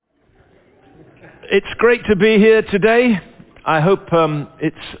It's great to be here today. I hope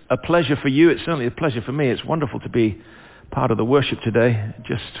it's a pleasure for you. It's certainly a pleasure for me. It's wonderful to be part of the worship today. It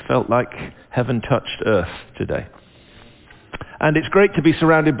just felt like heaven touched earth today. And it's great to be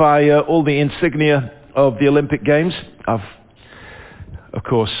surrounded by all the insignia of the Olympic Games. I've, of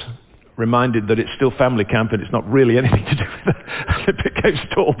course, reminded that it's still family camp and it's not really anything to do with the Olympic Games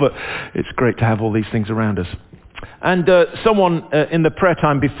at all, but it's great to have all these things around us. And someone in the prayer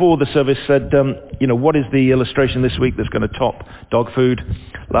time before the service said, what is the illustration this week that's going to top dog food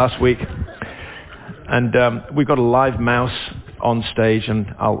last week? And we've got a live mouse on stage,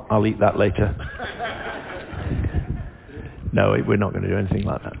 and I'll eat that later. No, we're not going to do anything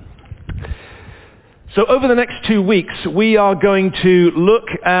like that. So over the next 2 weeks, we are going to look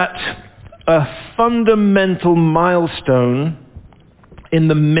at a fundamental milestone in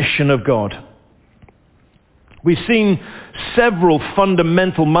the mission of God. We've seen several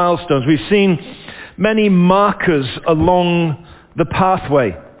fundamental milestones. We've seen many markers along the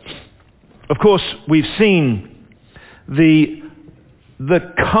pathway. Of course, we've seen the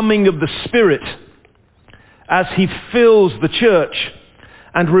coming of the Spirit as He fills the church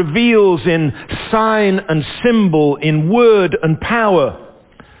and reveals in sign and symbol, in word and power,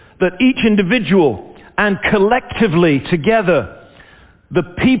 that each individual and collectively together, the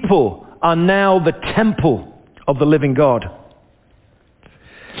people are now the temple of the living God.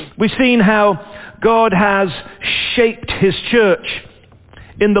 We've seen how God has shaped His church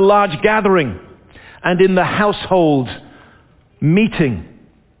in the large gathering and in the household meeting.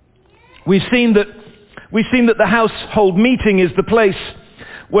 We've seen that the household meeting is the place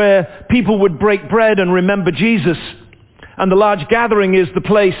where people would break bread and remember Jesus, and the large gathering is the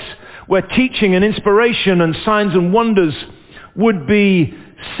place where teaching and inspiration and signs and wonders would be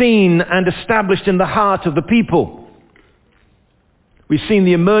seen and established in the heart of the people. We've seen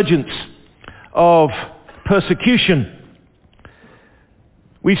the emergence of persecution.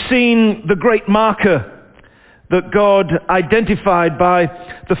 We've seen the great marker that God identified by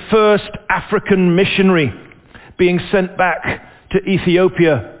the first African missionary being sent back to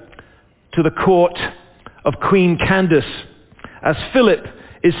Ethiopia to the court of Queen Candace, as Philip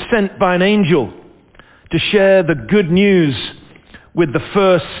is sent by an angel to share the good news with the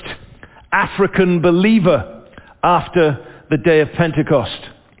first African believer after the day of Pentecost.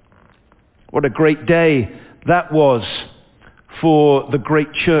 What a great day that was for the great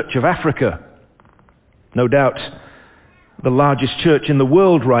church of Africa. No doubt the largest church in the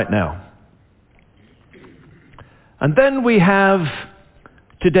world right now. And then we have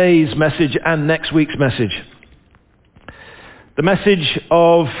today's message and next week's message. The message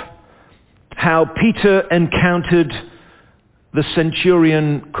of how Peter encountered the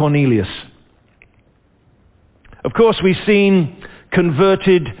centurion Cornelius. Of course, we've seen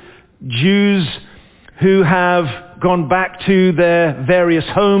converted Jews who have gone back to their various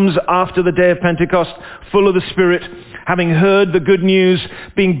homes after the day of Pentecost, full of the Spirit, having heard the good news,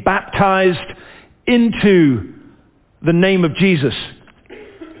 being baptized into the name of Jesus.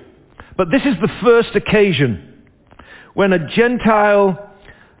 But this is the first occasion when a Gentile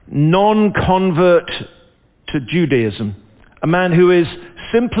non-convert to Judaism, a man who is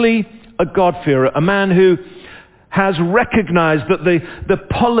simply a God-fearer, a man who has recognized that the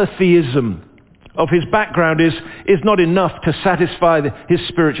polytheism of his background is not enough to satisfy his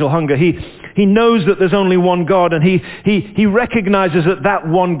spiritual hunger. He knows that there's only one God, and he recognizes that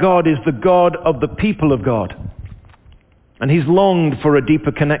one God is the God of the people of God. And he's longed for a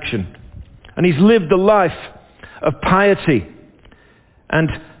deeper connection. And he's lived a life of piety and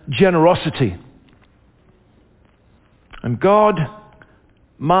generosity. And God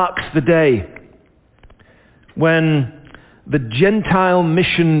marks the day when the Gentile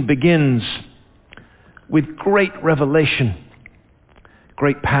mission begins with great revelation,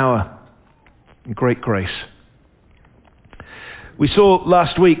 great power, and great grace. We saw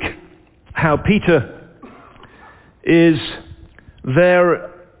last week how Peter is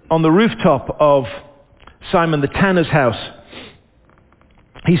there on the rooftop of Simon the tanner's house.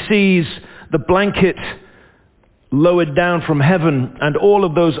 He sees the blanket lowered down from heaven, and all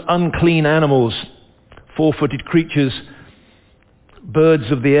of those unclean animals, four-footed creatures, birds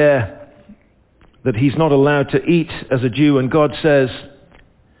of the air, that he's not allowed to eat as a Jew, and God says,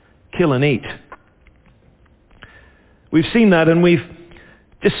 kill and eat. We've seen that, and we've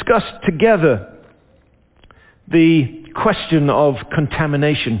discussed together the question of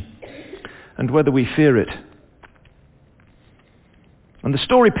contamination and whether we fear it. And the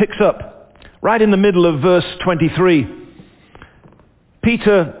story picks up right in the middle of verse 23.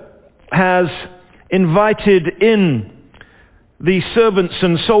 Peter has invited in the servants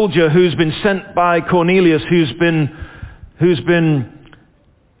and soldier who's been sent by Cornelius, who's been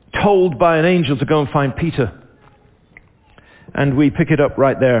told by an angel to go and find Peter. And we pick it up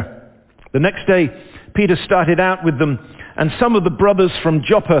right there. The next day, Peter started out with them, and some of the brothers from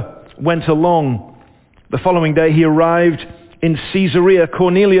Joppa went along. The following day he arrived in Caesarea.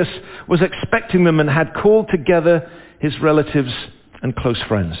 Cornelius was expecting them and had called together his relatives and close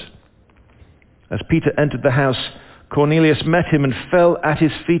friends. As Peter entered the house, Cornelius met him and fell at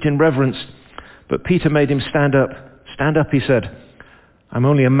his feet in reverence. But Peter made him stand up. "Stand up," he said. "I'm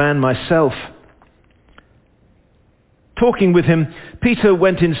only a man myself." Talking with him, Peter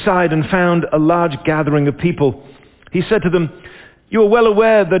went inside and found a large gathering of people. He said to them, "You are well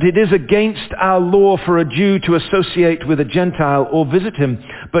aware that it is against our law for a Jew to associate with a Gentile or visit him,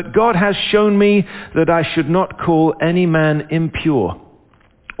 but God has shown me that I should not call any man impure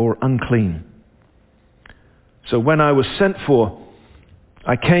or unclean. So when I was sent for,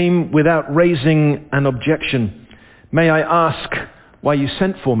 I came without raising an objection. May I ask why you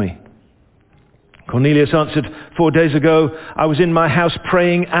sent for me?" Cornelius answered, 4 days ago, I was in my house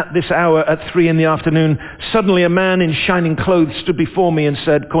praying at this hour at 3 p.m. Suddenly a man in shining clothes stood before me and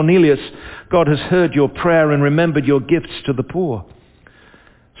said, "Cornelius, God has heard your prayer and remembered your gifts to the poor.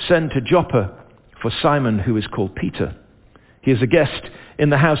 Send to Joppa for Simon, who is called Peter. He is a guest in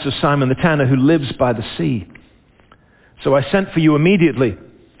the house of Simon the tanner, who lives by the sea." So I sent for you immediately,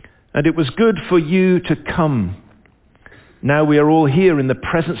 and it was good for you to come. Now we are all here in the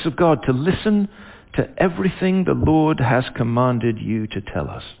presence of God to listen to everything the Lord has commanded you to tell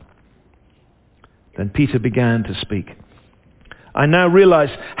us. Then Peter began to speak. "I now realize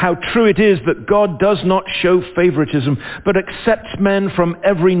how true it is that God does not show favoritism, but accepts men from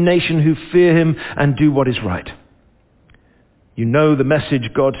every nation who fear him and do what is right. You know the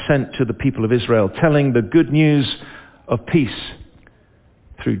message God sent to the people of Israel, telling the good news of peace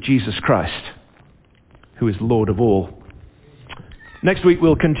through Jesus Christ, who is Lord of all." Next week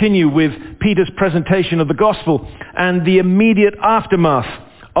we'll continue with Peter's presentation of the gospel and the immediate aftermath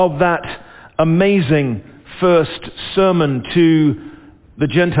of that amazing first sermon to the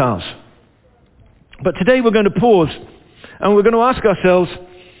Gentiles. But today we're going to pause and we're going to ask ourselves,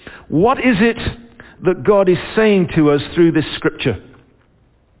 what is it that God is saying to us through this scripture?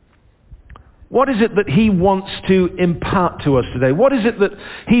 What is it that he wants to impart to us today? What is it that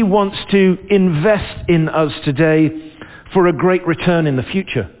he wants to invest in us today for a great return in the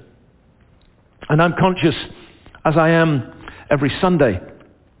future? And I'm conscious, as I am every Sunday,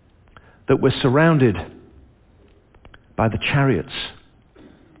 that we're surrounded by the chariots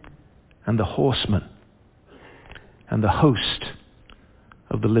and the horsemen and the host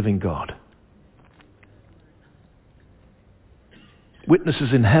of the living God.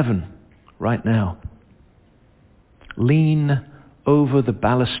 Witnesses in heaven right now lean over the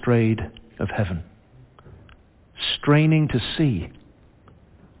balustrade of heaven, straining to see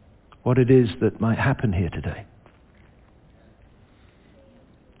what it is that might happen here today.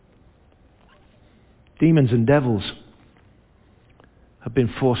 Demons and devils have been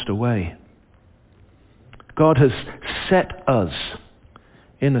forced away. God has set us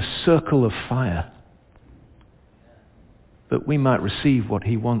in a circle of fire that we might receive what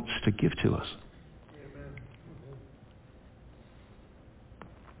he wants to give to us.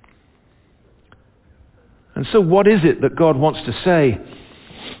 And so what is it that God wants to say?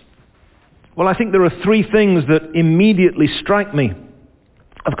 Well, I think there are three things that immediately strike me.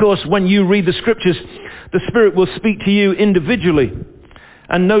 Of course, when you read the scriptures, the Spirit will speak to you individually.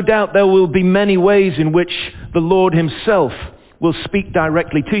 And no doubt there will be many ways in which the Lord himself will speak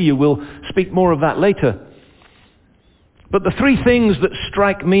directly to you. We'll speak more of that later. But the three things that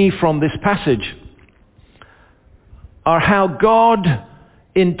strike me from this passage are how God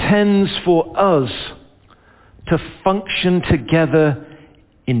intends for us to function together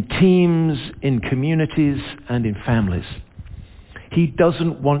in teams, in communities, and in families. He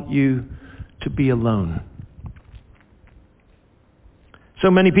doesn't want you to be alone. So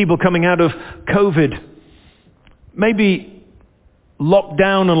many people coming out of COVID, maybe locked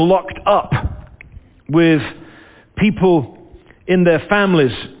down and locked up with people in their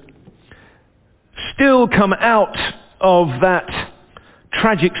families, still come out of that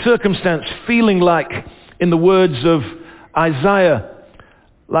tragic circumstance feeling like, in the words of Isaiah,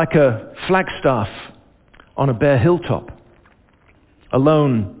 like a flagstaff on a bare hilltop,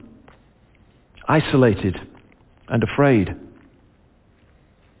 alone, isolated, and afraid.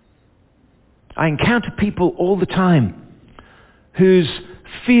 I encounter people all the time whose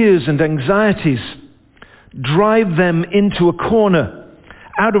fears and anxieties drive them into a corner,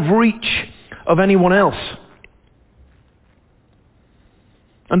 out of reach of anyone else.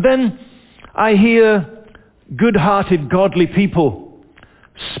 And then I hear good-hearted, godly people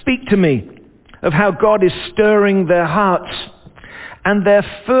speak to me of how God is stirring their hearts. And their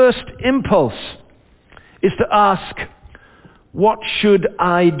first impulse is to ask, what should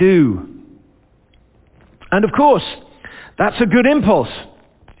I do? And of course, that's a good impulse.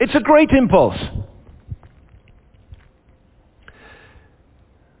 It's a great impulse.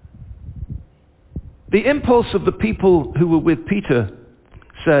 The impulse of the people who were with Peter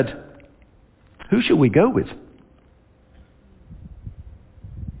said, who shall we go with?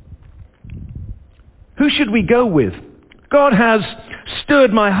 Who should we go with? God has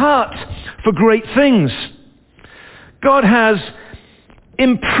stirred my heart for great things. God has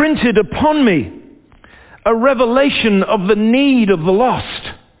imprinted upon me a revelation of the need of the lost.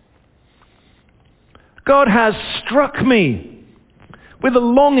 God has struck me with a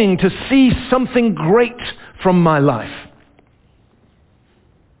longing to see something great from my life.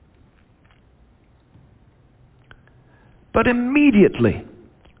 But immediately,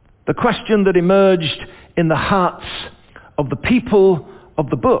 the question that emerged in the hearts of the people of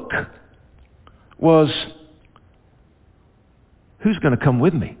the book was, who's going to come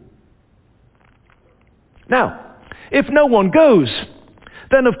with me? Now, if no one goes,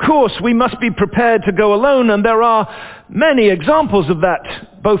 then of course we must be prepared to go alone, and there are many examples of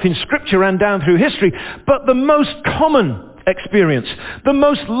that, both in Scripture and down through history. But the most common experience, the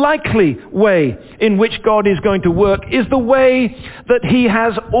most likely way in which God is going to work is the way that he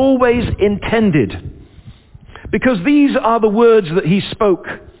has always intended. Because these are the words that he spoke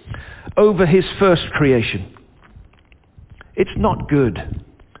over his first creation. It's not good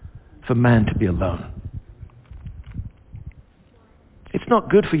for man to be alone. It's not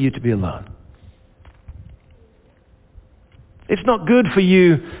good for you to be alone. It's not good for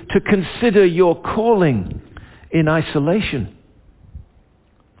you to consider your calling in isolation.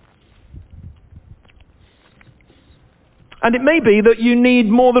 And it may be that you need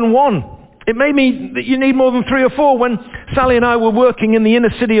more than one. It may be that you need more than 3 or 4. When Sally and I were working in the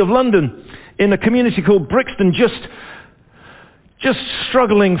inner city of London, in a community called Brixton, just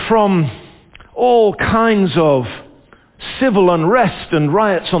struggling from all kinds of civil unrest and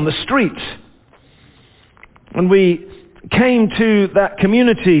riots on the streets. When we came to that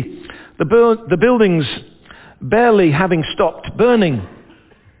community, the buildings barely having stopped burning.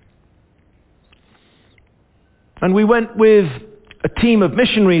 And we went with a team of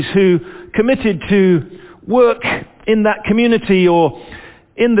missionaries who committed to work in that community or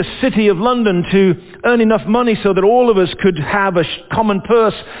in the city of London to earn enough money so that all of us could have a common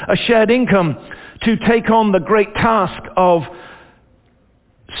purse, a shared income, to take on the great task of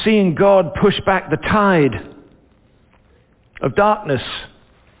seeing God push back the tide of darkness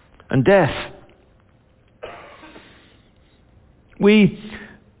and death. We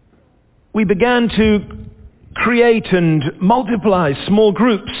began to create and multiply small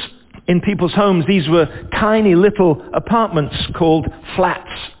groups in people's homes. These were tiny little apartments called flats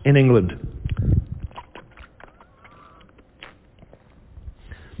in England.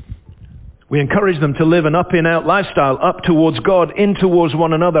 We encouraged them to live an up-in-out lifestyle, up towards God, in towards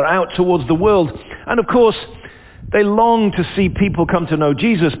one another, out towards the world. And of course, they longed to see people come to know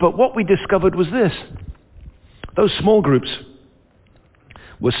Jesus. But what we discovered was this. Those small groups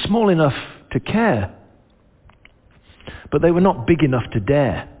were small enough to care, but they were not big enough to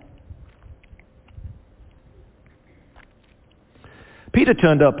dare. Peter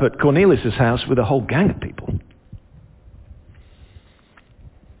turned up at Cornelius' house with a whole gang of people.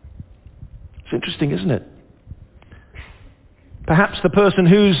 It's interesting, isn't it? Perhaps the person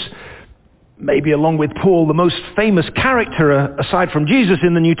who's, maybe along with Paul, the most famous character aside from Jesus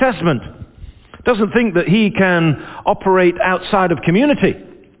in the New Testament, doesn't think that he can operate outside of community.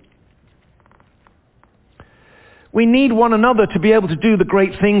 We need one another to be able to do the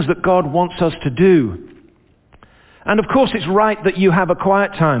great things that God wants us to do. And of course it's right that you have a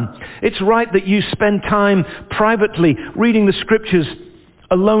quiet time. It's right that you spend time privately reading the Scriptures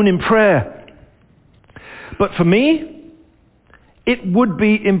alone in prayer. But for me, it would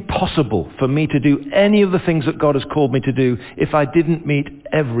be impossible for me to do any of the things that God has called me to do if I didn't meet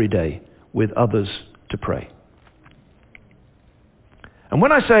every day with others to pray. And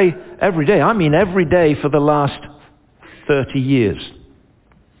when I say every day, I mean every day for the last 30 years.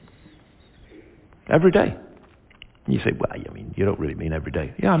 Every day. And you say, well, I mean, you don't really mean every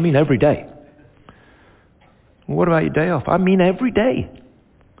day. Yeah, I mean every day. Well, what about your day off? I mean every day.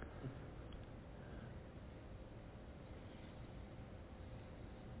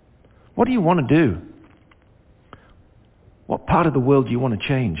 What do you want to do? What part of the world do you want to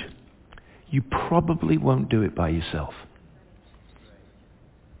change? You probably won't do it by yourself.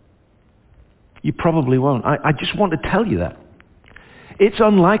 You probably won't. I just want to tell you that. It's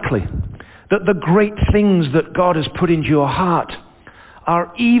unlikely that the great things that God has put into your heart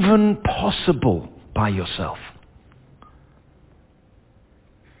are even possible by yourself.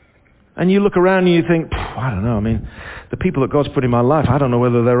 And you look around and you think, I don't know, the people that God's put in my life, I don't know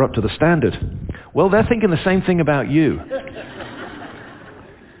whether they're up to the standard. Well, they're thinking the same thing about you.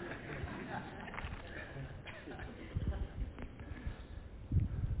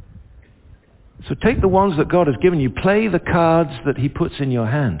 So take the ones that God has given you, play the cards that he puts in your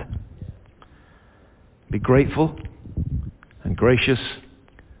hand. Be grateful and gracious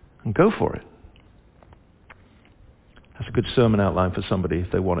and go for it. That's a good sermon outline for somebody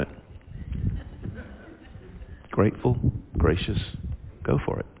if they want it. Grateful, gracious, go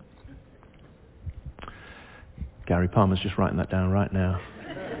for it. Gary Palmer's just writing that down right now.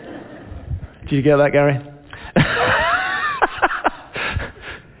 Did you get that, Gary?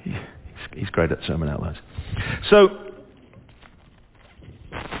 He's great at sermon outlines. So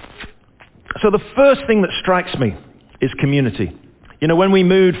the first thing that strikes me is community. When we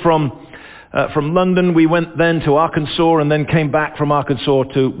moved from London, we went then to Arkansas and then came back from Arkansas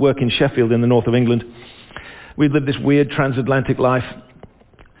to work in Sheffield in the north of England. We lived this weird transatlantic life,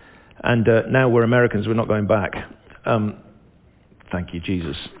 and now we're Americans. We're not going back. Thank you,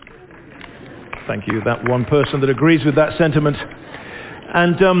 Jesus. Thank you, that one person that agrees with that sentiment.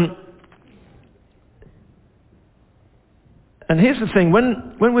 And here's the thing,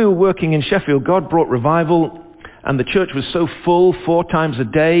 when we were working in Sheffield, God brought revival, and the church was so full 4 times a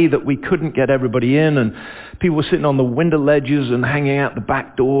day that we couldn't get everybody in, and people were sitting on the window ledges and hanging out the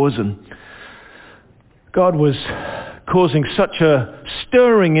back doors, and God was causing such a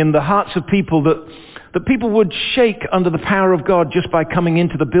stirring in the hearts of people that people would shake under the power of God just by coming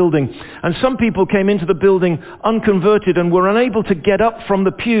into the building. And some people came into the building unconverted and were unable to get up from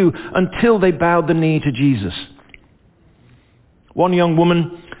the pew until they bowed the knee to Jesus. One young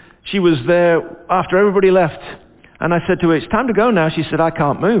woman, she was there after everybody left, and I said to her, "It's time to go now." She said, "I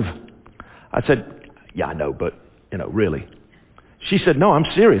can't move." I said, "Yeah, I know, but, really." She said, "No, I'm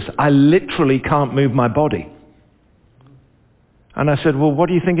serious. I literally can't move my body." And I said, "Well, what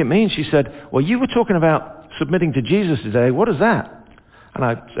do you think it means?" She said, "Well, you were talking about submitting to Jesus today. What is that?" And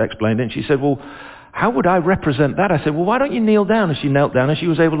I explained it, and she said, "Well, how would I represent that?" I said, "Well, why don't you kneel down?" And she knelt down, and she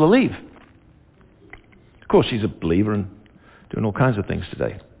was able to leave. Of course, she's a believer and doing all kinds of things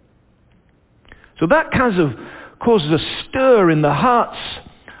today. So that kind of causes a stir in the hearts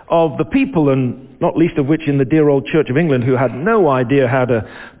of the people, and not least of which in the dear old Church of England, who had no idea how to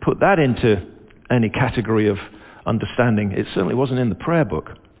put that into any category of understanding. It certainly wasn't in the prayer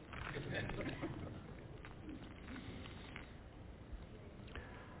book.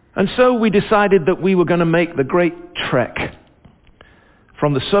 And so we decided that we were going to make the great trek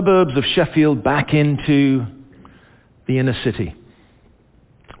from the suburbs of Sheffield back into the inner city,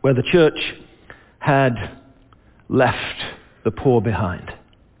 where the church had left the poor behind.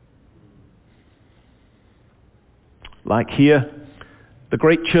 Like here, the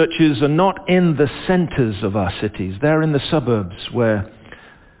great churches are not in the centers of our cities. They're in the suburbs where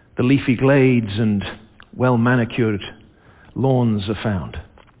the leafy glades and well-manicured lawns are found.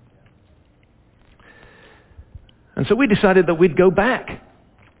 And so we decided that we'd go back.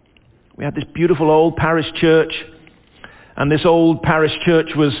 We had this beautiful old parish church, and this old parish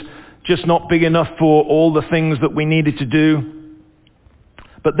church was just not big enough for all the things that we needed to do.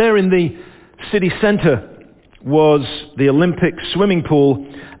 But there in the city center was the Olympic swimming pool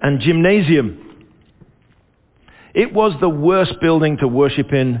and gymnasium. It was the worst building to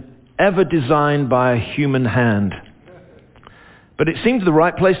worship in ever designed by a human hand. But it seemed the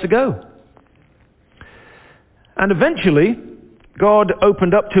right place to go. And eventually, God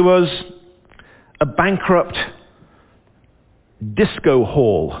opened up to us a bankrupt disco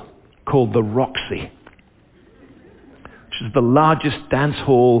hall called the Roxy, which is the largest dance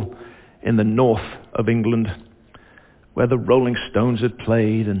hall in the north of England, where the Rolling Stones had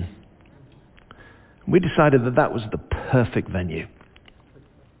played, and we decided that that was the perfect venue.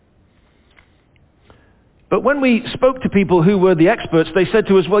 But when we spoke to people who were the experts, they said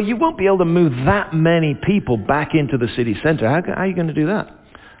to us, "Well, you won't be able to move that many people back into the city center. How are you going to do that?"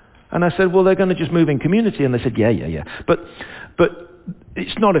 And I said, "Well, they're going to just move in community." And they said, yeah. But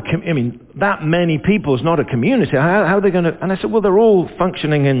it's not that many people is not a community. How are they going to? And I said, "Well, they're all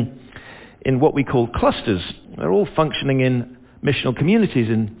functioning in what we call clusters. They're all functioning in missional communities,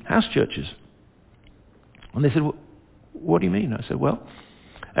 in house churches." And they said, "Well, what do you mean?" I said, "Well,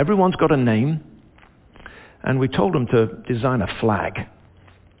 everyone's got a name, and we told them to design a flag.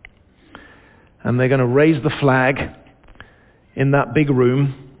 And they're going to raise the flag in that big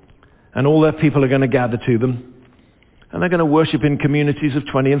room, And all their people are going to gather to them. And they're going to worship in communities of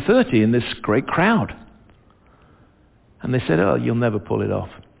 20 and 30 in this great crowd. And they said, oh, you'll never pull it off.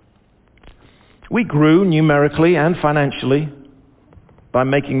 We grew numerically and financially by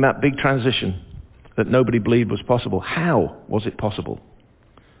making that big transition that nobody believed was possible. How was it possible?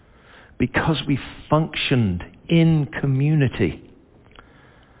 Because we functioned in community.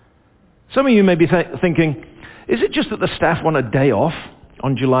 Some of you may be thinking, is it just that the staff want a day off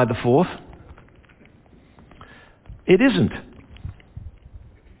on July the 4th? It isn't.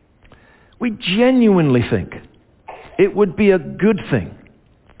 We genuinely think it would be a good thing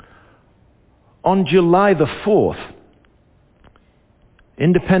on July the 4th,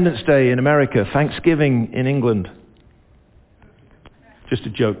 Independence Day in America, Thanksgiving in England. Just a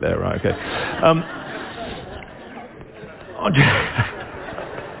joke there, right? Okay.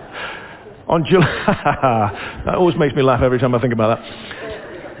 On July, that always makes me laugh every time I think about that.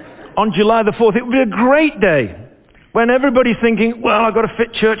 On July the 4th, it would be a great day when everybody's thinking, well, I've got to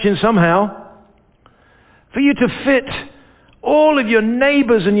fit church in somehow. For you to fit all of your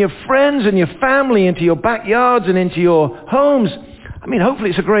neighbors and your friends and your family into your backyards and into your homes. I mean, hopefully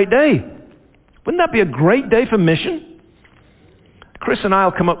it's a great day. Wouldn't that be a great day for mission? Chris and I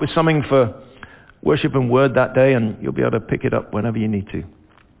will come up with something for worship and word that day, and you'll be able to pick it up whenever you need to.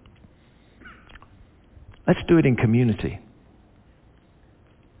 Let's do it in community.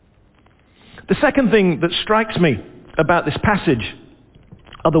 The second thing that strikes me about this passage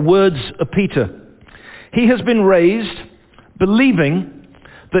are the words of Peter. He has been raised believing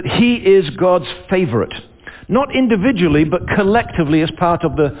that he is God's favorite, not individually, but collectively as part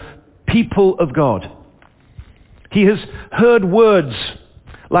of the people of God. He has heard words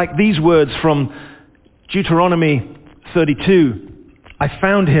like these words from Deuteronomy 32. I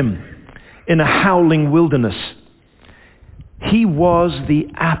found him in a howling wilderness. He was the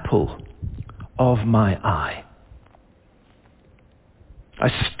apple of my eye. I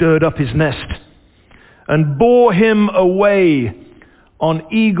stirred up his nest and bore him away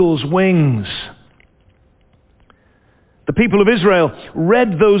on eagle's wings. The people of Israel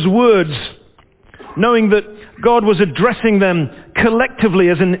read those words, knowing that God was addressing them collectively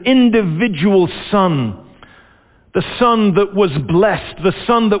as an individual son. The son that was blessed, the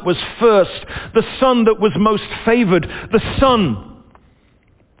son that was first, the son that was most favored, the son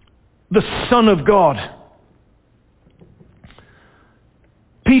of God.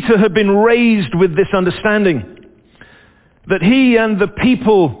 Peter had been raised with this understanding that he and the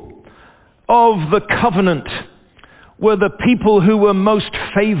people of the covenant were the people who were most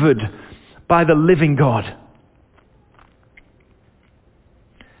favored by the living God.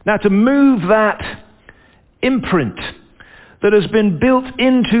 Now, to move that imprint that has been built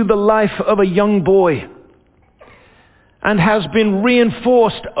into the life of a young boy and has been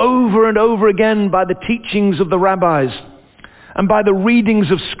reinforced over and over again by the teachings of the rabbis and by the readings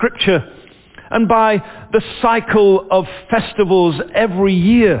of Scripture and by the cycle of festivals every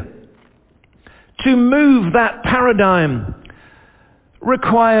year, to move that paradigm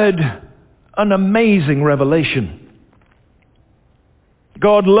required an amazing revelation.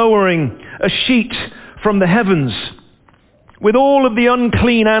 God lowering a sheet from the heavens with all of the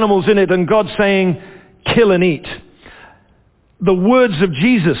unclean animals in it, and God saying, kill and eat. The words of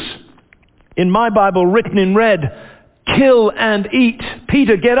Jesus, in my Bible written in red, kill and eat.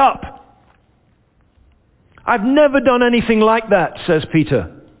 Peter, get up. I've never done anything like that, says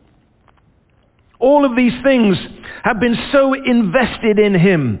Peter. All of these things have been so invested in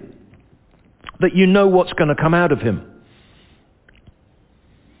him that you know what's going to come out of him.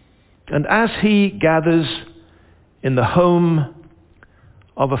 And as he gathers in the home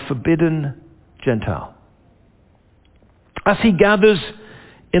of a forbidden Gentile, as he gathers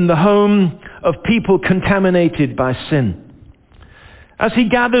in the home of people contaminated by sin, as he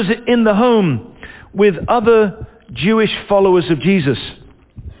gathers in the home with other Jewish followers of Jesus,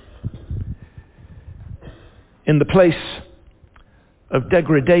 in the place of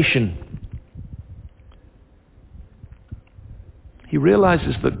degradation, he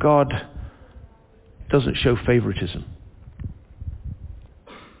realizes that God doesn't show favoritism.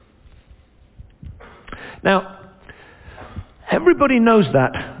 Now, everybody knows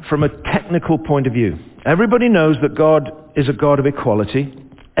that from a technical point of view. Everybody knows that God is a God of equality.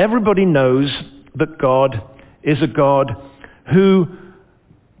 Everybody knows that God is a God who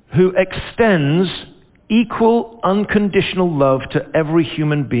extends equal, unconditional love to every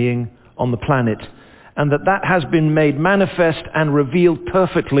human being on the planet, and that has been made manifest and revealed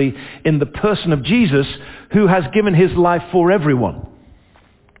perfectly in the person of Jesus, who has given his life for everyone.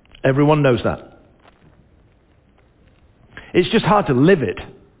 Everyone knows that. It's just hard to live it.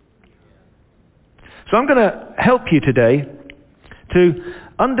 So I'm going to help you today to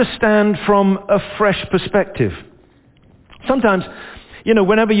understand from a fresh perspective. Sometimes,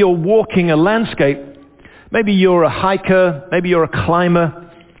 whenever you're walking a landscape, maybe you're a hiker, maybe you're a climber,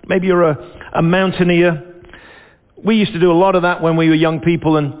 maybe you're a mountaineer. We used to do a lot of that when we were young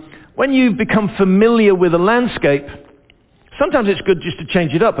people, and when you become familiar with a landscape, sometimes it's good just to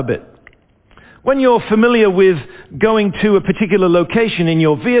change it up a bit. When you're familiar with going to a particular location in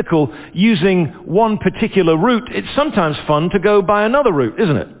your vehicle using one particular route, it's sometimes fun to go by another route,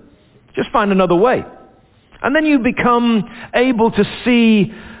 isn't it? Just find another way. And then you become able to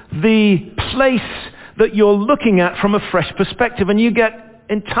see the place that you're looking at from a fresh perspective, and you get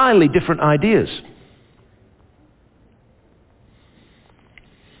entirely different ideas.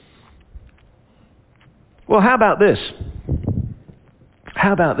 Well, how about this?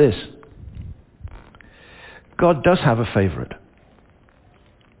 How about this? God does have a favorite.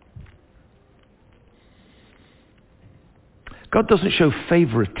 God doesn't show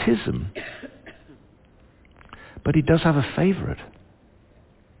favoritism, but he does have a favorite.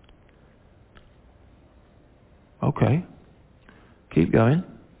 Okay. Keep going.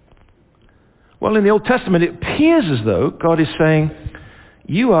 Well, in the Old Testament, it appears as though God is saying,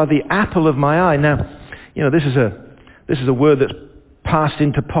 you are the apple of my eye. Now, this is a word that's passed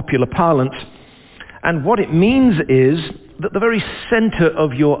into popular parlance. And what it means is that the very center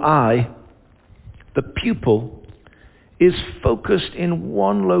of your eye, the pupil, is focused in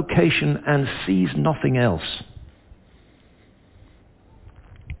one location and sees nothing else.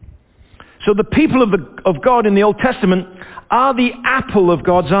 So the people of God in the Old Testament are the apple of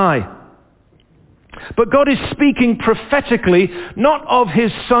God's eye. But God is speaking prophetically, not of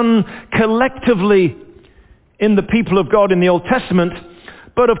his Son collectively in the people of God in the Old Testament,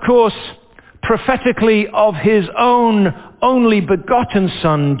 but of course prophetically of his own only begotten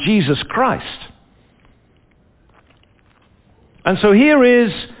Son, Jesus Christ. And so here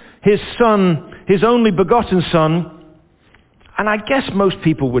is his Son, his only begotten Son, and I guess most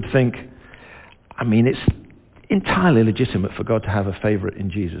people would think, it's entirely legitimate for God to have a favorite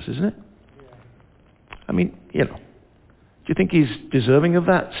in Jesus, isn't it? Do you think he's deserving of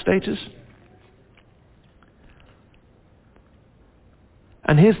that status?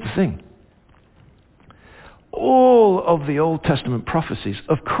 And here's the thing. All of the Old Testament prophecies,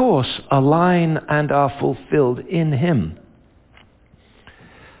 of course, align and are fulfilled in him.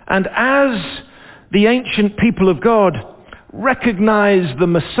 And as the ancient people of God recognize the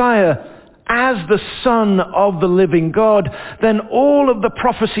Messiah as the Son of the living God, then all of the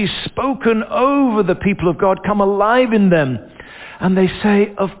prophecies spoken over the people of God come alive in them. And they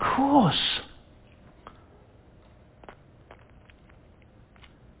say, of course.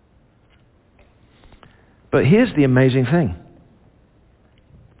 But here's the amazing thing.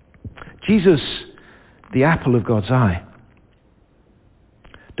 Jesus, the apple of God's eye,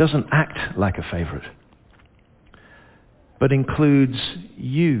 doesn't act like a favorite, but includes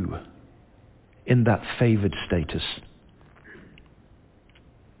you in that favored status.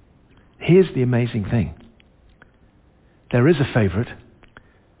 Here's the amazing thing. There is a favorite,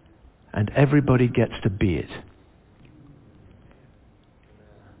 and everybody gets to be it.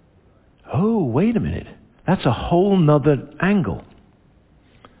 Oh, wait a minute. That's a whole nother angle.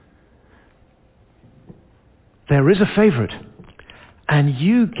 There is a favorite, and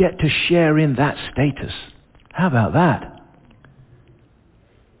you get to share in that status. How about that?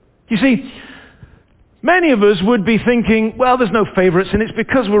 You see, many of us would be thinking, well, there's no favorites, and it's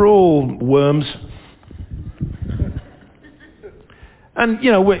because we're all worms. And,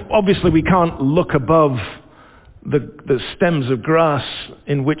 obviously we can't look above the stems of grass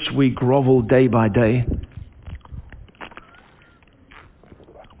in which we grovel day by day.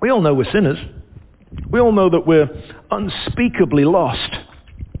 We all know we're sinners. We all know that we're unspeakably lost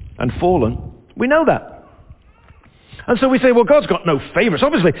and fallen. We know that. And so we say, well, God's got no favorites,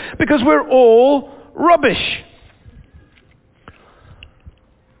 obviously, because we're all rubbish.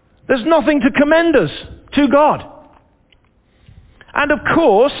 There's nothing to commend us to God. And of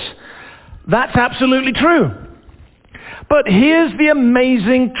course, that's absolutely true. But here's the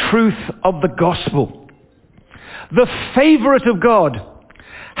amazing truth of the gospel. The favorite of God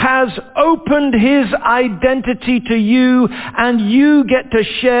has opened his identity to you, and you get to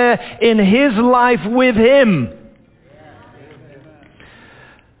share in his life with him.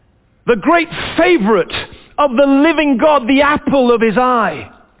 The great favorite of the living God, the apple of his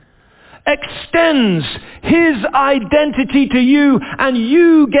eye, extends his identity to you, and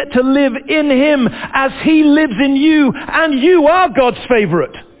you get to live in him as he lives in you, and you are God's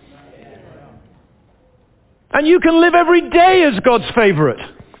favorite. And you can live every day as God's favorite.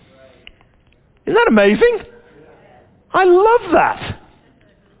 Isn't that amazing? I love that.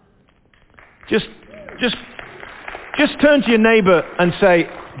 Just turn to your neighbor and say,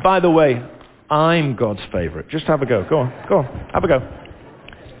 by the way, I'm God's favorite. Just have a go. Go on, have a go.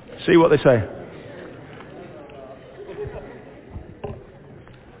 See what they say.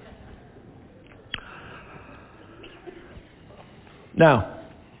 Now,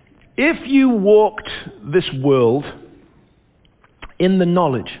 if you walked this world in the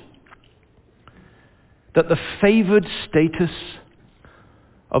knowledge that the favored status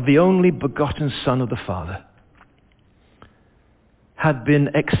of the only begotten Son of the Father had been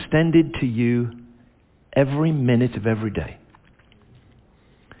extended to you every minute of every day,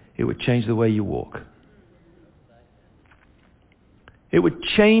 it would change the way you walk. It would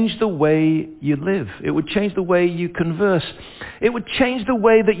change the way you live. It would change the way you converse. It would change the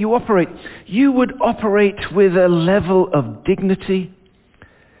way that you operate. You would operate with a level of dignity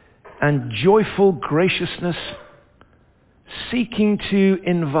and joyful graciousness, seeking to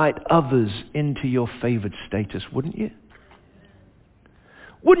invite others into your favored status, wouldn't you?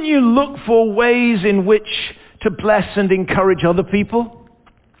 Wouldn't you look for ways in which to bless and encourage other people?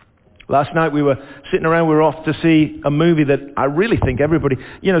 Last night we were sitting around, we were off to see a movie that I really think everybody,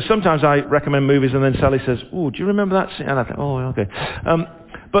 sometimes I recommend movies and then Sally says, oh, do you remember that scene? And I think, oh, okay.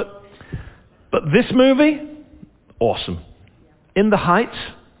 But this movie, awesome. In the Heights,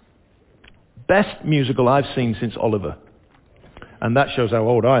 best musical I've seen since Oliver. And that shows how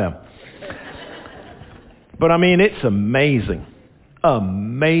old I am. But I mean, it's amazing.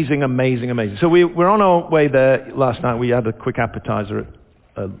 Amazing. So we're on our way there last night. We had a quick appetizer at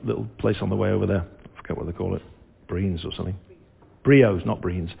a little place on the way over there. I forget what they call it. Breen's or something. Brios, not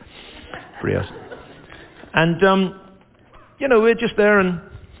Breen's. Brios. And, we're just there and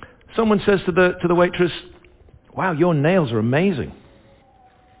someone says to the waitress, wow, your nails are amazing.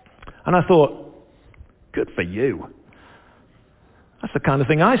 And I thought, good for you. That's the kind of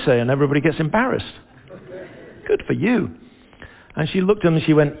thing I say and everybody gets embarrassed. Good for you. And she looked at them and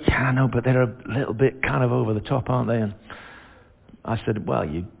she went, yeah, I know, but they're a little bit kind of over the top, aren't they? And I said, well,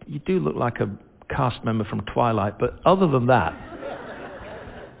 you do look like a cast member from Twilight, but other than that,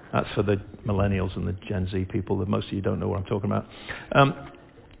 that's for the millennials and the Gen Z people, that most of you don't know what I'm talking about.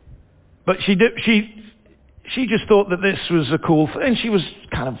 But she just thought that this was a cool thing, and she was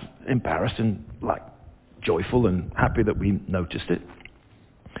kind of embarrassed and joyful and happy that we noticed it.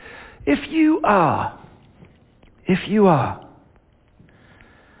 If you are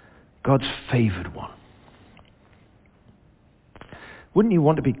God's favored one, wouldn't you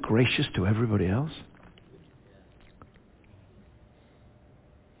want to be gracious to everybody else?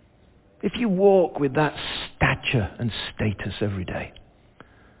 If you walk with that stature and status every day,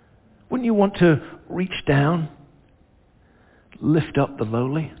 wouldn't you want to reach down, lift up the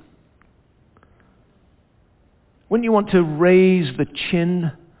lowly? Wouldn't you want to raise the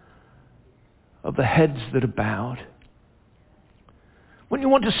chin of the heads that are bowed? Wouldn't you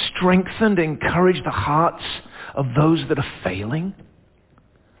want to strengthen and encourage the hearts of those that are failing?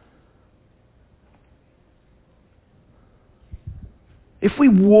 If we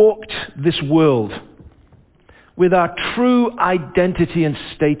walked this world with our true identity and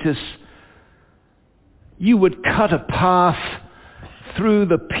status, you would cut a path through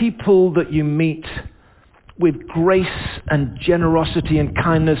the people that you meet with grace and generosity and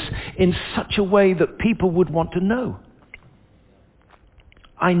kindness in such a way that people would want to know.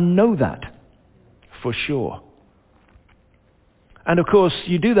 I know that for sure. And of course,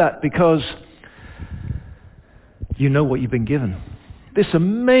 you do that because you know what you've been given. This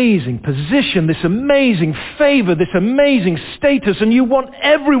amazing position, this amazing favor, this amazing status, and you want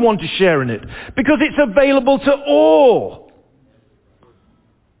everyone to share in it because it's available to all.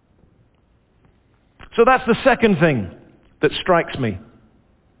 So that's the second thing that strikes me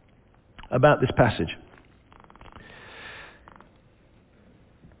about this passage.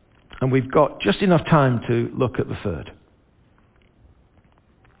 And we've got just enough time to look at the third.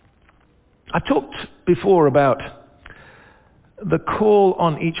 I talked before about the call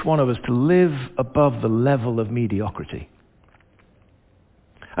on each one of us to live above the level of mediocrity.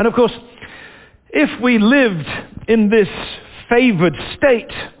 And of course, if we lived in this favored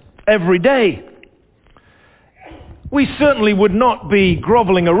state every day, we certainly would not be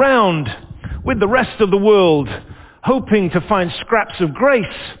groveling around with the rest of the world, hoping to find scraps of grace.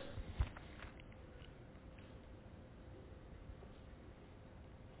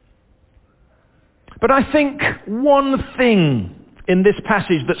 But I think one thing in this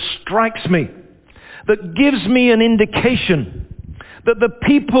passage that strikes me, that gives me an indication that the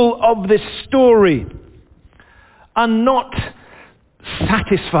people of this story are not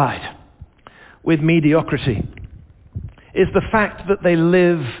satisfied with mediocrity is the fact that they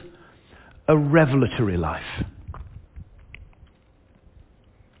live a revelatory life.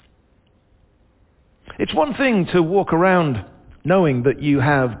 It's one thing to walk around knowing that you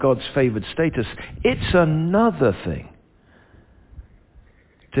have God's favored status. It's another thing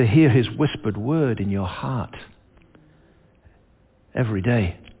to hear his whispered word in your heart every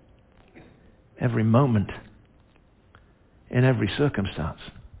day, every moment, in every circumstance.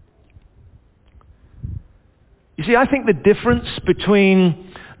 You see, I think the difference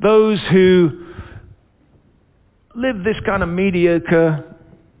between those who live this kind of mediocre,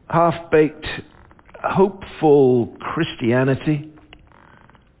 half-baked, hopeful Christianity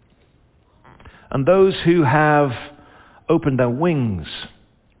and those who have opened their wings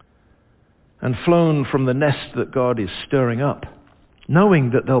and flown from the nest that God is stirring up,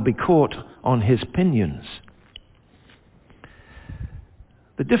 knowing that they'll be caught on his pinions.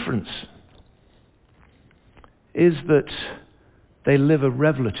 The difference is that they live a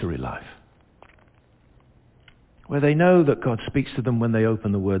revelatory life, where they know that God speaks to them when they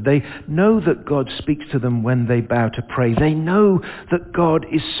open the Word. They know that God speaks to them when they bow to pray. They know that God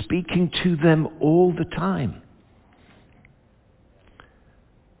is speaking to them all the time.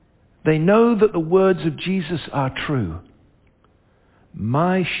 They know that the words of Jesus are true.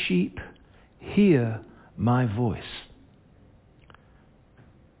 My sheep hear my voice.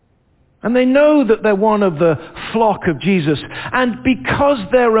 And they know that they're one of the flock of Jesus. And because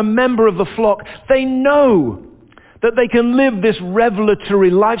they're a member of the flock, they know that they can live this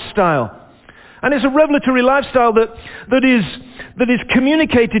revelatory lifestyle. And it's a revelatory lifestyle that is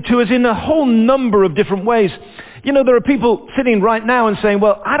communicated to us in a whole number of different ways. You know, there are people sitting right now and saying,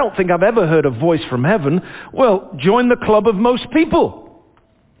 well, I don't think I've ever heard a voice from heaven. Well, join the club of most people.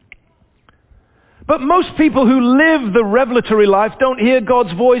 But most people who live the revelatory life don't hear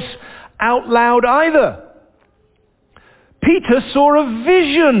God's voice out loud either. Peter saw a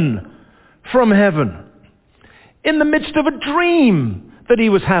vision from heaven in the midst of a dream that he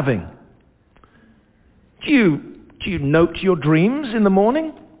was having. Do you note your dreams in the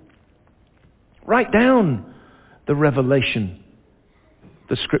morning? Write down the revelation.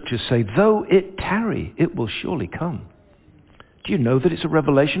 The scriptures say, though it tarry, it will surely come. Do you know that it's a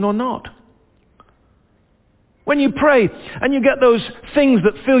revelation or not? When you pray and you get those things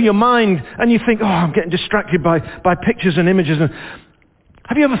that fill your mind and you think, oh, I'm getting distracted by pictures and images.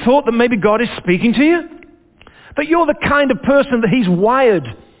 Have you ever thought that maybe God is speaking to you? That you're the kind of person that he's wired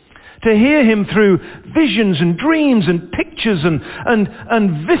to hear him through visions and dreams and pictures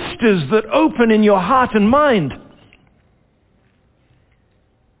and vistas that open in your heart and mind.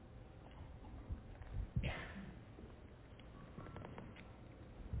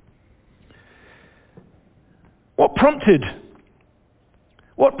 What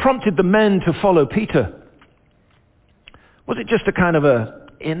prompted the men to follow Peter? Was it just a kind of a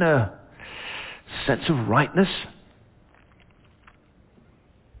inner sense of rightness?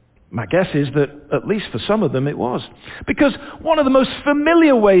 My guess is that at least for some of them it was. Because one of the most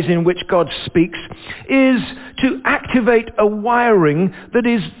familiar ways in which God speaks is to activate a wiring that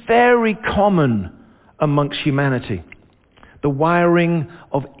is very common amongst humanity. The wiring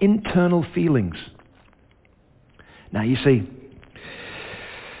of internal feelings. Now you see,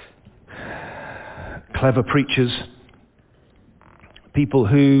 clever preachers, people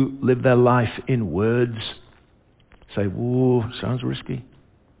who live their life in words, say, whoa, sounds risky.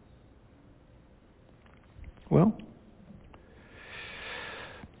 Well,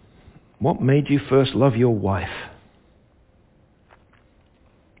 what made you first love your wife?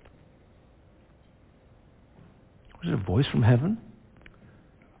 Was it a voice from heaven?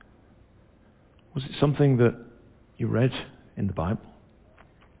 Was it something that you read in the Bible?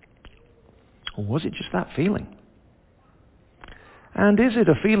 Or was it just that feeling? And is it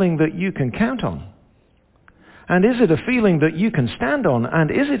a feeling that you can count on? And is it a feeling that you can stand on?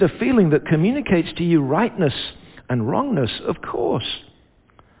 And is it a feeling that communicates to you rightness and wrongness? Of course.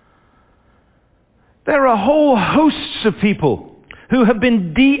 There are whole hosts of people who have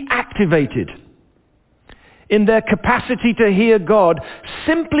been deactivated in their capacity to hear God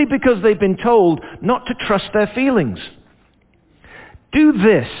simply because they've been told not to trust their feelings. Do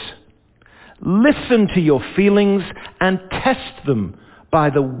this. Listen to your feelings and test them by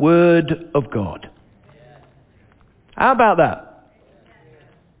the Word of God. How about that?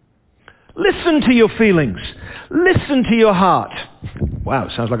 Listen to your feelings. Listen to your heart. Wow,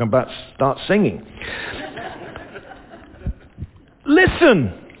 it sounds like I'm about to start singing.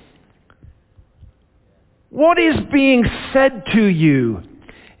 Listen. What is being said to you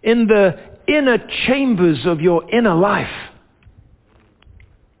in the inner chambers of your inner life?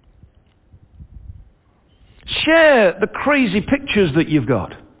 Share the crazy pictures that you've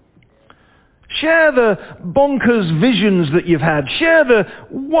got. Share the bonkers visions that you've had. Share the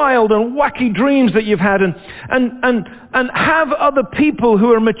wild and wacky dreams that you've had, and have other people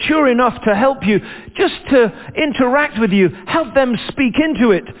who are mature enough to help you, just to interact with you. Help them speak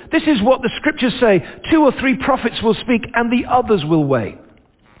into it. This is what the scriptures say. 2 or 3 prophets will speak and the others will weigh.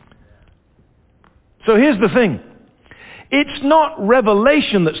 So here's the thing. It's not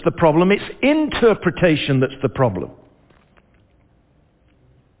revelation that's the problem. It's interpretation that's the problem.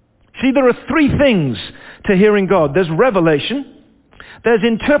 See, there are 3 things to hearing God. There's revelation, there's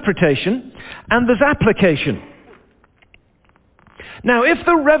interpretation, and there's application. Now, if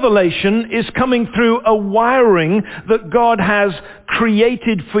the revelation is coming through a wiring that God has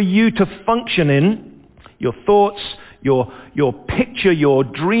created for you to function in, your thoughts, your picture, your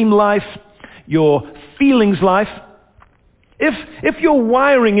dream life, your feelings life, if your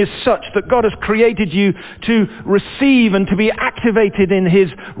wiring is such that God has created you to receive and to be activated in his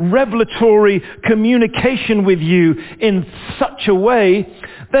revelatory communication with you in such a way,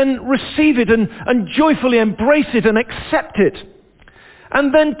 then receive it and joyfully embrace it and accept it.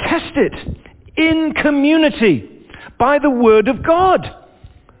 And then test it in community by the word of God.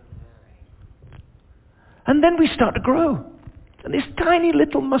 And then we start to grow. And this tiny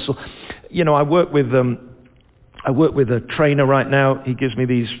little muscle. You know, I work with a trainer right now. He gives me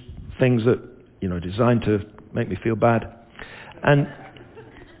these things that, designed to make me feel bad. And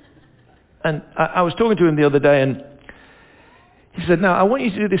I was talking to him the other day, and he said, now I want you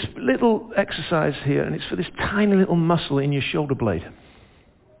to do this little exercise here, and it's for this tiny little muscle in your shoulder blade.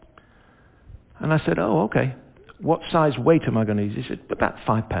 And I said, oh, okay. What size weight am I going to use? He said, about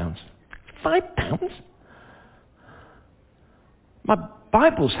 5 pounds. 5 pounds? My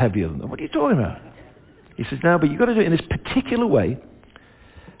Bible's heavier than that. What are you talking about? He says, no, but you've got to do it in this particular way.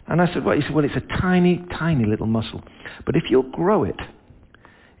 And I said, what? He said, well, it's a tiny, tiny little muscle. But if you'll grow it,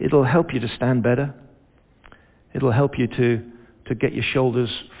 it'll help you to stand better. It'll help you to get your shoulders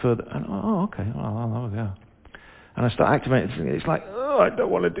further. And, oh, okay. Oh, there we go. And I start activating it. It's like, oh, I don't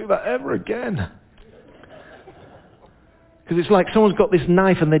want to do that ever again. Because it's like someone's got this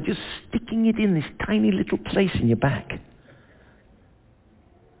knife and they're just sticking it in this tiny little place in your back.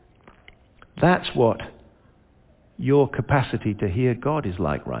 That's what your capacity to hear God is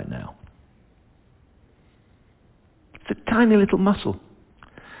like right now. It's a tiny little muscle.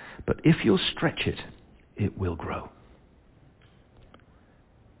 But if you'll stretch it, it will grow.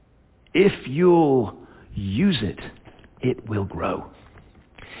 If you'll use it, it will grow.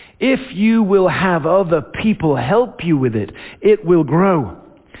 If you will have other people help you with it, it will grow.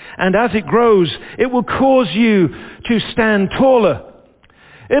 And as it grows, it will cause you to stand taller.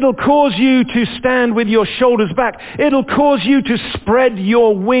 It'll cause you to stand with your shoulders back. It'll cause you to spread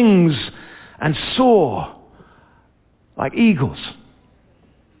your wings and soar like eagles.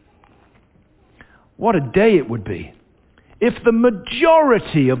 What a day it would be if the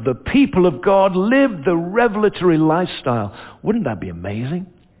majority of the people of God lived the revelatory lifestyle. Wouldn't that be amazing?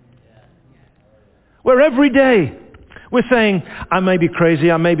 Where every day we're saying, I may be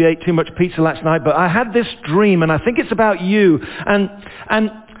crazy, I maybe ate too much pizza last night, but I had this dream and I think it's about you. And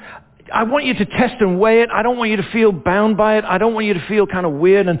I want you to test and weigh it. I don't want you to feel bound by it. I don't want you to feel kind of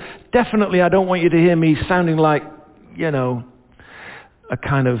weird. And definitely I don't want you to hear me sounding like, a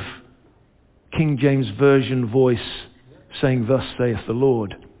kind of King James Version voice saying, thus saith the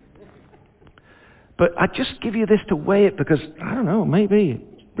Lord. But I just give you this to weigh it because, I don't know, maybe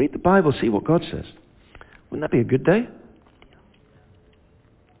read the Bible, see what God says. Wouldn't that be a good day?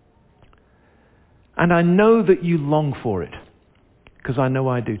 And I know that you long for it, because I know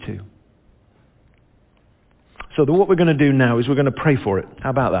I do too. So what we're going to do now is we're going to pray for it.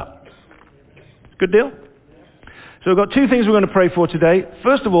 How about that? Good deal? So we've got 2 things we're going to pray for today.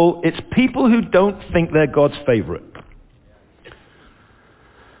 First of all, it's people who don't think they're God's favorite.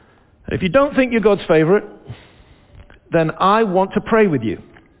 If you don't think you're God's favorite, then I want to pray with you.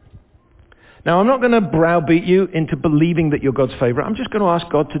 Now, I'm not going to browbeat you into believing that you're God's favorite. I'm just going to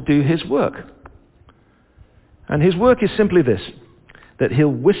ask God to do his work. And his work is simply this, that he'll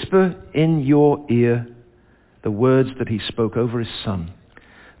whisper in your ear the words that he spoke over his Son.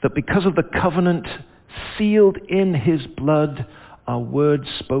 That because of the covenant sealed in his blood are words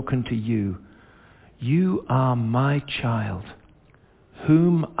spoken to you. You are my child,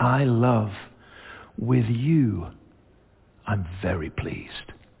 whom I love. With you, I'm very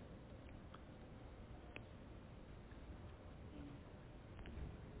pleased.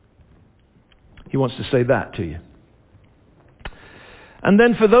 He wants to say that to you. And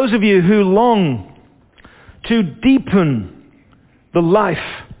then for those of you who long to deepen the life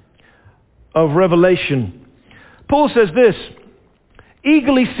of revelation, Paul says this,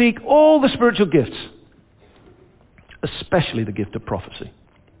 eagerly seek all the spiritual gifts, especially the gift of prophecy.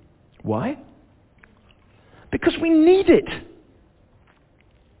 Why? Because we need it.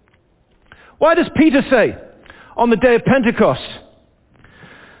 Why does Peter say on the day of Pentecost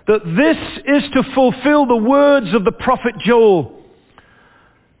that this is to fulfill the words of the prophet Joel,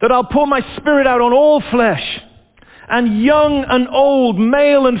 that I'll pour my Spirit out on all flesh, and young and old,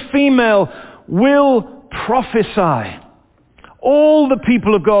 male and female, will prophesy. All the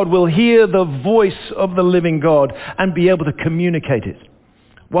people of God will hear the voice of the living God and be able to communicate it.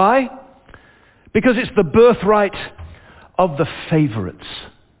 Why? Because it's the birthright of the favorites.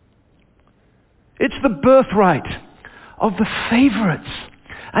 It's the birthright of the favorites.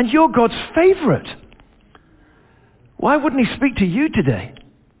 And you're God's favorite. Why wouldn't he speak to you today?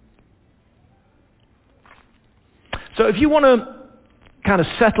 So if you want to kind of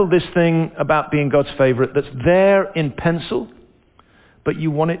settle this thing about being God's favorite that's there in pencil, but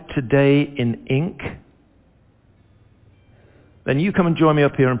you want it today in ink, then you come and join me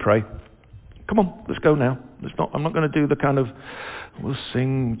up here and pray. Come on, let's go now. I'm not going to do the kind of, we'll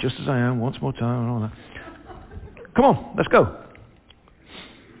sing just as I am once more time and all that. Come on, let's go.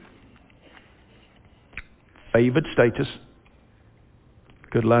 Favored status.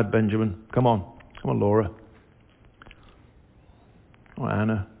 Good lad, Benjamin. Come on, Laura. Or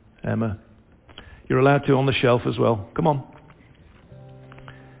Anna, Emma. You're allowed to on the shelf as well. Come on.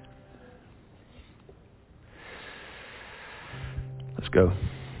 Let's go.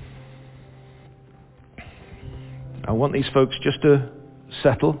 I want these folks just to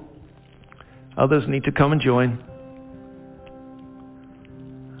settle. Others need to come and join.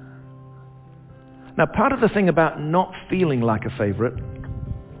 Now, part of the thing about not feeling like a favorite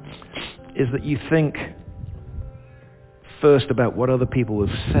is that you think first about what other people will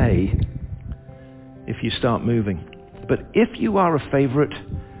say if you start moving. But if you are a favorite,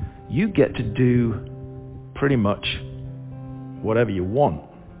 you get to do pretty much whatever you want.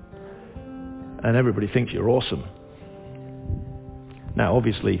 And everybody thinks you're awesome. Now,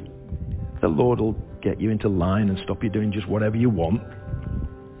 obviously, the Lord will get you into line and stop you doing just whatever you want.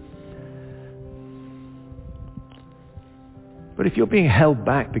 But if you're being held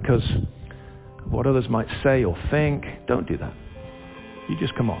back because of what others might say or think, don't do that. You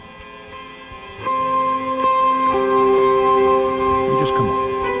just come on. You just come on.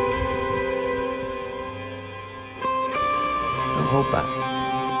 Don't hold back.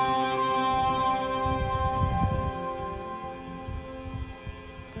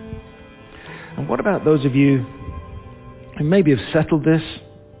 And what about those of you who maybe have settled this,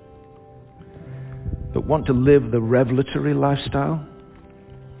 but want to live the revelatory lifestyle?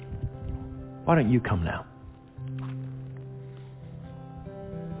 Why don't you come now?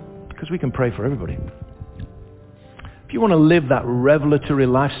 Because we can pray for everybody. If you want to live that revelatory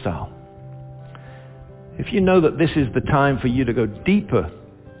lifestyle, if you know that this is the time for you to go deeper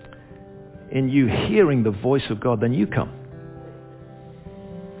in you hearing the voice of God, then you come.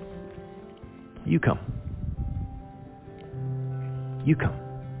 You come. You come.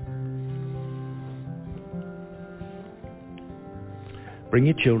 Bring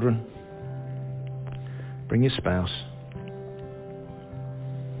your children. Bring your spouse.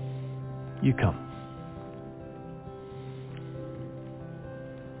 You come.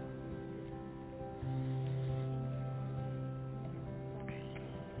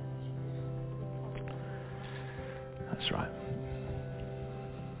 That's right.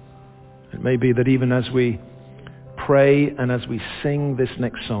 It may be that even as we pray and as we sing this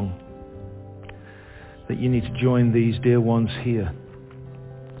next song, that you need to join these dear ones here.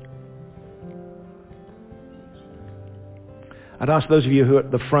 I'd ask those of you who are at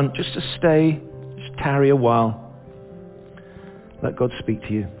the front just to stay, just tarry a while. Let God speak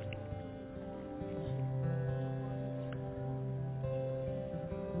to you.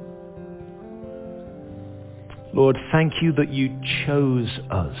 Lord, thank you that you chose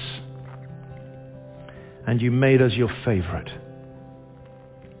us and you made us your favorite.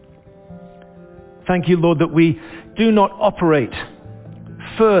 Thank you, Lord, that we do not operate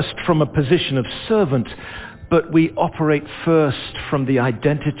first from a position of servant, but we operate first from the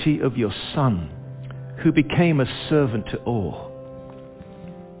identity of your Son, who became a servant to all.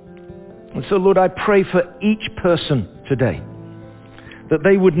 And so, Lord, I pray for each person today, that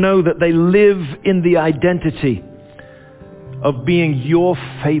they would know that they live in the identity of being your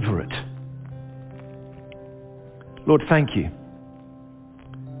favorite. Lord, thank you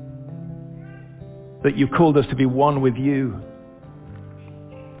that you called us to be one with you.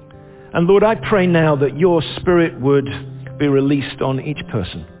 And Lord, I pray now that your Spirit would be released on each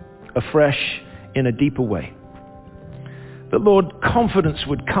person, afresh in a deeper way. That, Lord, confidence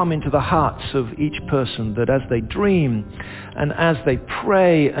would come into the hearts of each person, that as they dream and as they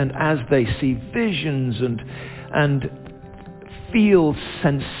pray and as they see visions and feel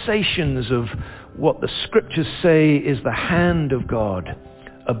sensations of what the scriptures say is the hand of God,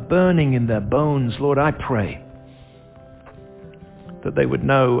 a burning in their bones, Lord, I pray that they would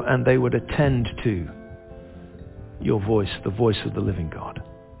know and they would attend to your voice, the voice of the living God.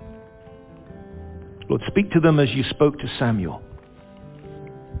 Lord, speak to them as you spoke to Samuel.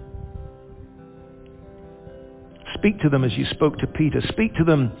 Speak to them as you spoke to Peter. Speak to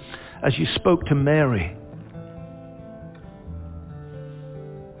them as you spoke to Mary.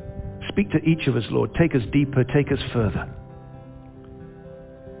 Speak to each of us, Lord. Take us deeper, take us further.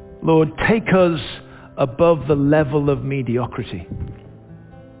 Lord, take us above the level of mediocrity.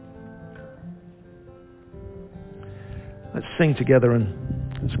 Let's sing together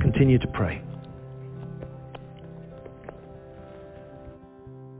and let's continue to pray.